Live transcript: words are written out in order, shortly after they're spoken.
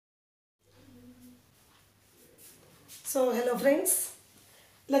So hello friends,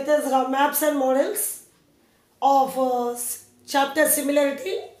 let us have maps and models of chapter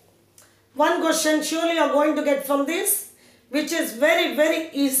Similarity. One question surely you are going to get from this, which is very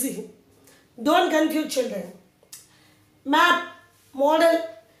easy. Don't confuse children. Map, model,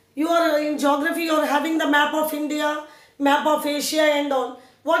 you are in geography, you are having the map of India, map of Asia and all.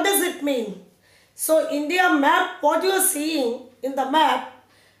 What does it mean? So India map, what you are seeing in the map,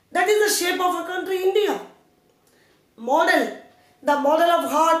 that is the shape of a country, India. Model, the model of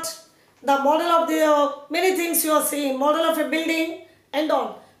heart, the model of the many things you are seeing, model of a building and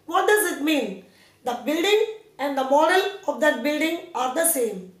all. What does it mean? The building and the model of that building are the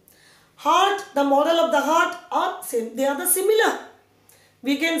same. Heart, the model of the heart are same. They are the similar.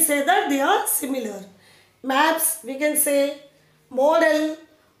 We can say that they are similar. Maps, we can say model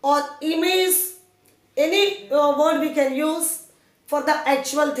or image, any word we can use for the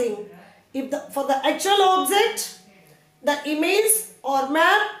actual thing. For the actual object, the image or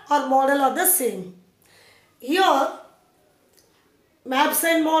map or model are the same. Here, maps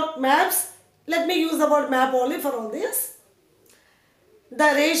and maps, let me use the word map only for all this.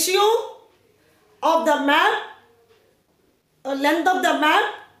 The ratio of the map, length of the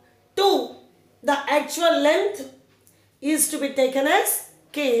map to the actual length is to be taken as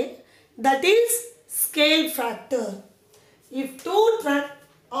K, that is scale factor. If two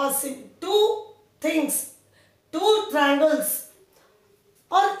triangles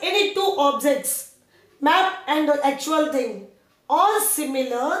or any two objects, map and actual thing, are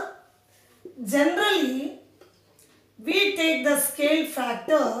similar, generally we take the scale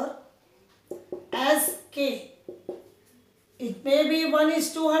factor as K. It may be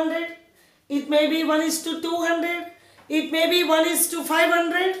 1:100, it may be 1:200, it may be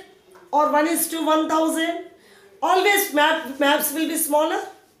 1:500 or 1:1000. Always maps will be smaller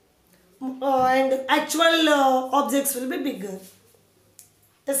and actual objects will be bigger.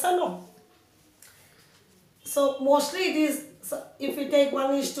 Yes or no? So mostly it is, if we take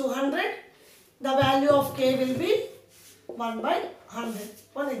 1:100, the value of K will be 1/100.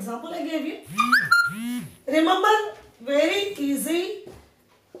 One example I gave you. Remember, very easily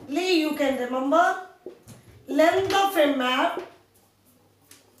you can remember length of a map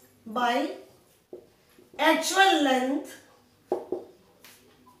by actual length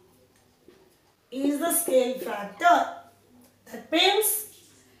is the scale factor. That means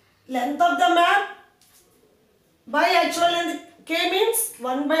length of the map by actual length, K means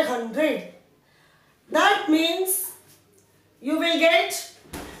 1/100. That means you will get,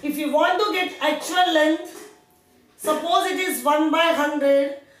 if you want to get actual length, suppose it is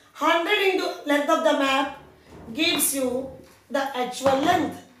 1/100, 100 into length of the map gives you the actual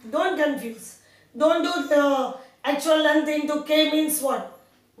length. Don't confuse. Don't do the actual length into K means what?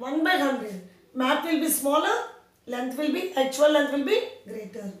 1/100. Map will be smaller, length will be, actual length will be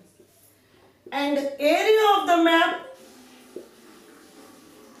greater. And area of the map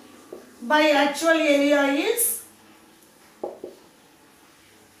by actual area is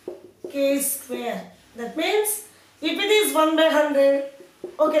K square. That means if it is 1/100,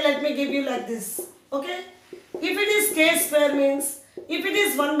 okay, let me give you like this. Okay, if it is K square means if it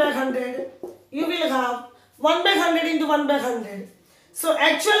is 1/100, you will have 1/100 into 1/100. So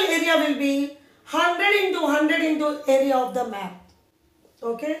actual area will be 100 into 100 into area of the map.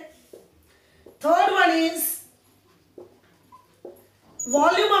 Okay. Third one is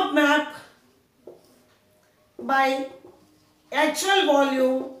volume of map by actual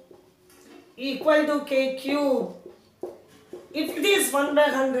volume equal to K cube. If it is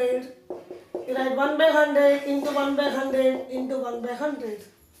 1/100, you write 1/100 into 1/100 into 1/100.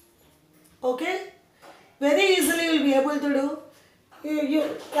 Okay? Very easily you will be able to do.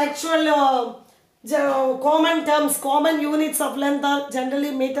 Actual common terms, common units of length are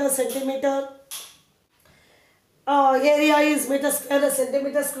generally meter, centimeter. Area is meter square or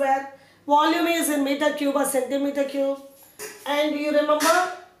centimeter square. Volume is in meter cube or centimeter cube. And you remember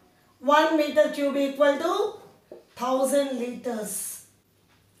 1 meter cube equal to 1000 liters.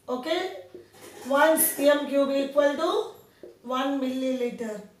 Okay? 1 cm cube equal to 1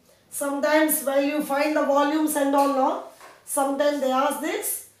 milliliter. Sometimes while you find the volumes and all, no, sometimes they ask this,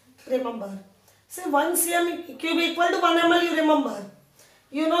 remember. Say 1 cm cube equal to 1 ml, you remember.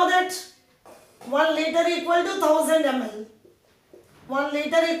 You know that 1 liter equal to 1000 ml. 1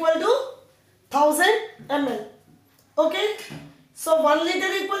 liter equal to 1000 ml. Okay? So 1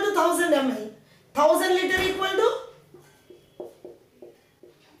 liter equal to 1000 ml. 1000 liter equal to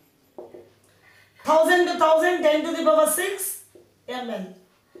 1000 to 1000, 10 to the power 6 ml.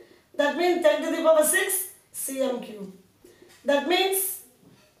 That means 10 to the power 6 cm cube. That means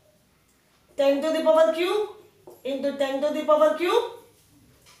 10 to the power cube into 10 to the power cube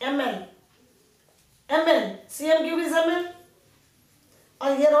ml. ml. cm cube is ml.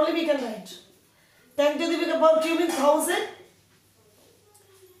 Or here only we can write. 10 to the power cube is 1000.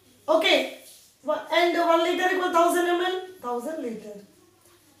 Okay. And 1 liter equal 1000 ml. 1000 liter.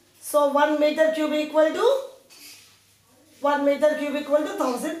 So 1 meter cube equal to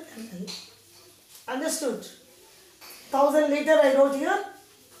 1000 ml. Understood? 1000 liter I wrote here.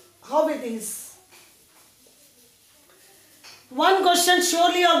 How it is? One question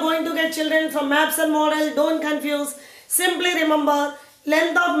surely you are going to get, children, from maps and model. Don't confuse. Simply remember,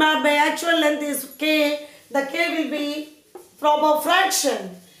 length of map by actual length is k. The k will be proper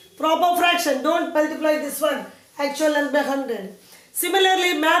fraction. Proper fraction. Don't multiply this one. Actual length by 100.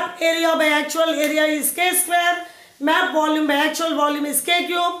 Similarly, map area by actual area is k square. Map volume by actual volume is k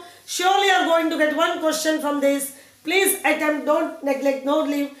cube. Surely you are going to get one question from this. Please attempt. Don't neglect. Don't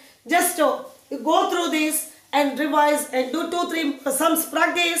leave. Just go through this and revise and do 2-3 sums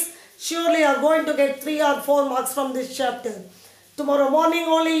practice. Surely you are going to get 3 or 4 marks from this chapter. Tomorrow morning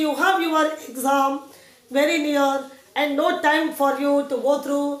only you have your exam very near and no time for you to go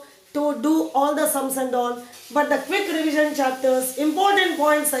through to do all the sums and all. But the quick revision chapters, important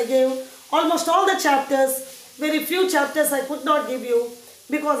points I gave, almost all the chapters, very few chapters I could not give you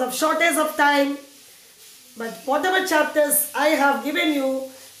because of shortage of time. But whatever chapters I have given you,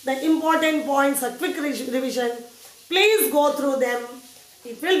 the important points, a quick revision, please go through them.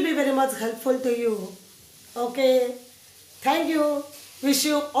 It will be very much helpful to you. Okay. Thank you. Wish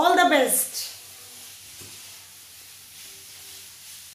you all the best.